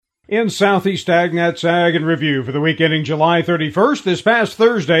In Southeast AgNet's Ag and Review for the week ending July 31st, this past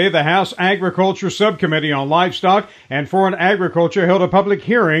Thursday, the House Agriculture Subcommittee on Livestock and Foreign Agriculture held a public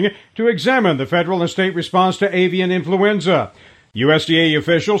hearing to examine the federal and state response to avian influenza. USDA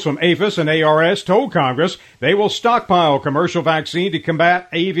officials from APHIS and ARS told Congress they will stockpile commercial vaccine to combat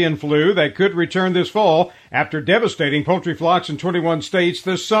avian flu that could return this fall after devastating poultry flocks in 21 states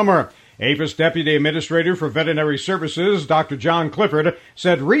this summer. APHIS Deputy Administrator for Veterinary Services, Dr. John Clifford,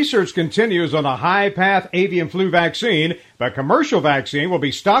 said research continues on a high-path avian flu vaccine, but commercial vaccine will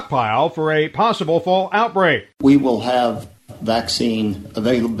be stockpiled for a possible fall outbreak. We will have vaccine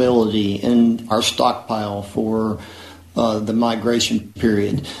availability in our stockpile for the migration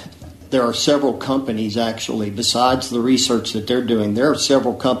period. There are several companies, actually, besides the research that they're doing, there are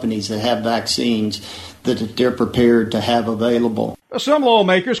several companies that have vaccines that they're prepared to have available. Some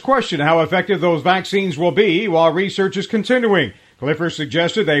lawmakers question how effective those vaccines will be while research is continuing. Clifford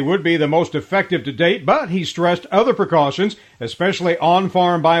suggested they would be the most effective to date, but he stressed other precautions, especially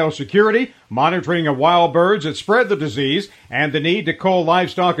on-farm biosecurity, monitoring of wild birds that spread the disease, and the need to cull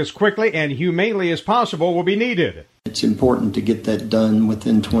livestock as quickly and humanely as possible will be needed. It's important to get that done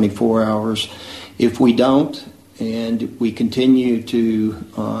within 24 hours. If we don't, and we continue to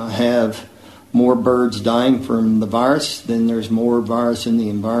have more birds dying from the virus, then there's more virus in the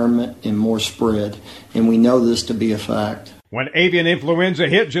environment and more spread. And we know this to be a fact. When avian influenza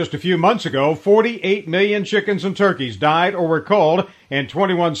hit just a few months ago, 48 million chickens and turkeys died or were culled in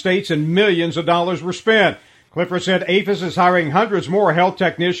 21 states and millions of dollars were spent. Clifford said APHIS is hiring hundreds more health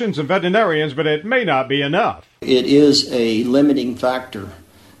technicians and veterinarians, but it may not be enough. It is a limiting factor.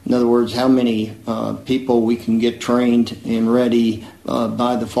 In other words, how many people we can get trained and ready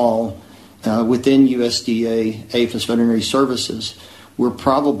by the fall. Within USDA APHIS Veterinary Services, we're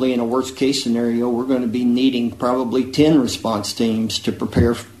probably in a worst-case scenario, we're going to be needing probably 10 response teams to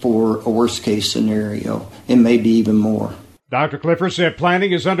prepare for a worst-case scenario, and maybe even more. Dr. Clifford said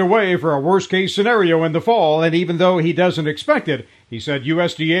planning is underway for a worst-case scenario in the fall, and even though he doesn't expect it, he said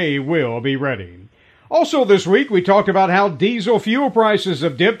USDA will be ready. Also this week, we talked about how diesel fuel prices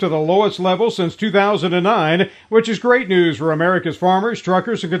have dipped to the lowest level since 2009, which is great news for America's farmers,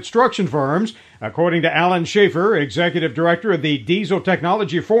 truckers, and construction firms. According to Alan Schaefer, Executive Director of the Diesel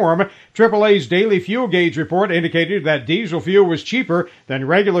Technology Forum, AAA's daily fuel gauge report indicated that diesel fuel was cheaper than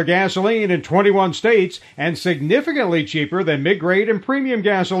regular gasoline in 21 states and significantly cheaper than mid-grade and premium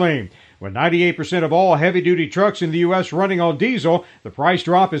gasoline. With 98% of all heavy-duty trucks in the U.S. running on diesel, the price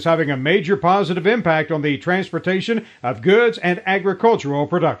drop is having a major positive impact on the transportation of goods and agricultural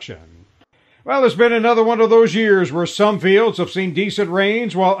production. Well, it's been another one of those years where some fields have seen decent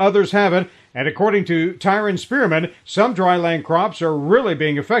rains while others haven't, and according to Tyron Spearman, some dryland crops are really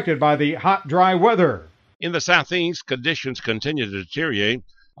being affected by the hot, dry weather. In the southeast, conditions continue to deteriorate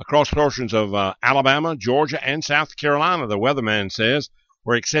across portions of Alabama, Georgia, and South Carolina, the weatherman says,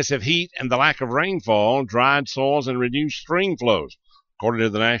 where excessive heat and the lack of rainfall dried soils and reduced stream flows. According to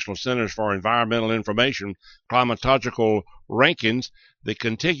the National Centers for Environmental Information climatological rankings, the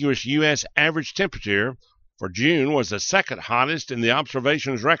contiguous U.S. average temperature for June was the second hottest in the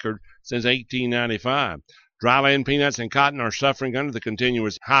observations record since 1895. Dryland peanuts and cotton are suffering under the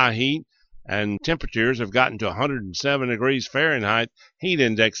continuous high heat, and temperatures have gotten to 107 degrees Fahrenheit heat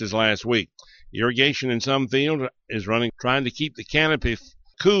indexes last week. Irrigation in some fields is running, trying to keep the canopy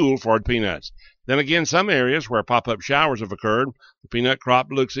cool for peanuts. Then again, some areas where pop-up showers have occurred, the peanut crop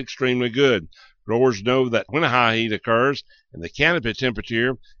looks extremely good. Growers know that when a high heat occurs and the canopy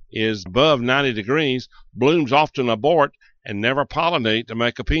temperature is above 90 degrees, blooms often abort and never pollinate to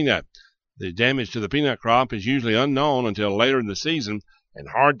make a peanut. The damage to the peanut crop is usually unknown until later in the season and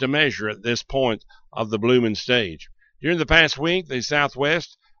hard to measure at this point of the blooming stage. During the past week, the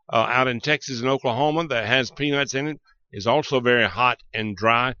Southwest out in Texas and Oklahoma that has peanuts in it is also very hot and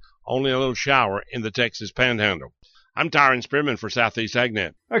dry, only a little shower in the Texas Panhandle. I'm Tyron Spearman for Southeast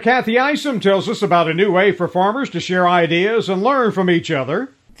AgNet. Kathy Isom tells us about a new way for farmers to share ideas and learn from each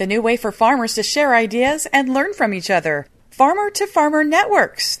other. The new way for farmers to share ideas and learn from each other. Farmer-to-farmer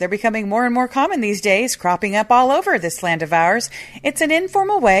networks. They're becoming more and more common these days, cropping up all over this land of ours. It's an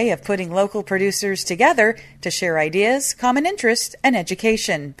informal way of putting local producers together to share ideas, common interest, and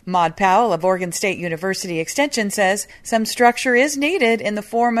education. Maud Powell of Oregon State University Extension says some structure is needed in the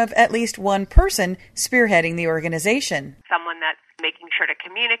form of at least one person spearheading the organization. Someone that's making sure to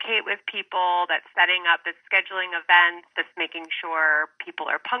communicate with people, that's setting up, that's scheduling events, that's making sure people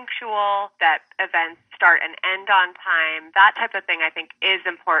are punctual, that events start and end on time. That type of thing, I think, is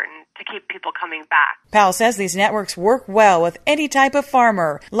important to keep people coming back. Powell says these networks work well with any type of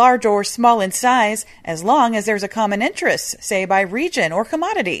farmer, large or small in size, as long as there's a common interest, say by region or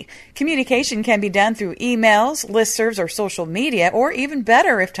commodity. Communication can be done through emails, listservs, or social media, or even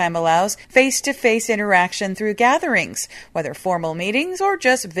better, if time allows, face-to-face interaction through gatherings, whether formal meetings or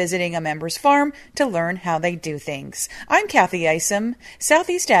just visiting a member's farm to learn how they do things. I'm Kathy Isom,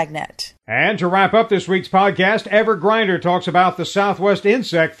 Southeast AgNet. And to wrap up this week's podcast, Everett Grinder talks about the Southwest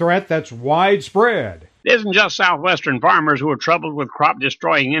insect threat that's widespread. It isn't just southwestern farmers who are troubled with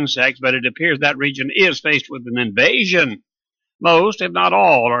crop-destroying insects, but it appears that region is faced with an invasion. Most, if not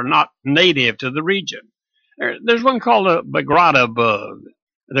all, are not native to the region. There's one called the bagrata bug.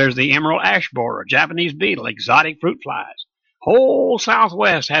 There's the emerald ash borer, Japanese beetle, exotic fruit flies. Whole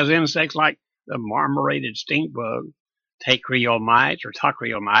Southwest has insects like the marmorated stink bug, tacreal mites or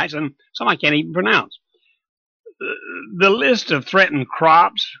tacreal mites, and some I can't even pronounce. The list of threatened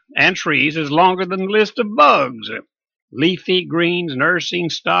crops and trees is longer than the list of bugs. Leafy greens, nursing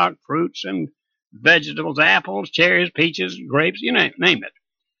stock, fruits and vegetables, apples, cherries, peaches, grapes, you name it.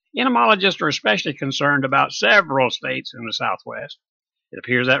 Entomologists are especially concerned about several states in the Southwest. It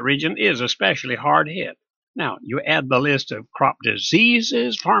appears that region is especially hard hit. Now, you add the list of crop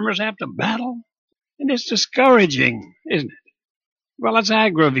diseases farmers have to battle, and it's discouraging, isn't it? Well, that's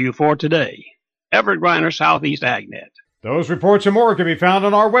Ag Review for today. Everett Griner, Southeast AgNet. Those reports and more can be found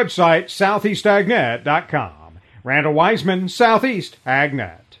on our website, southeastagnet.com. Randall Wiseman, Southeast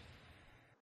AgNet.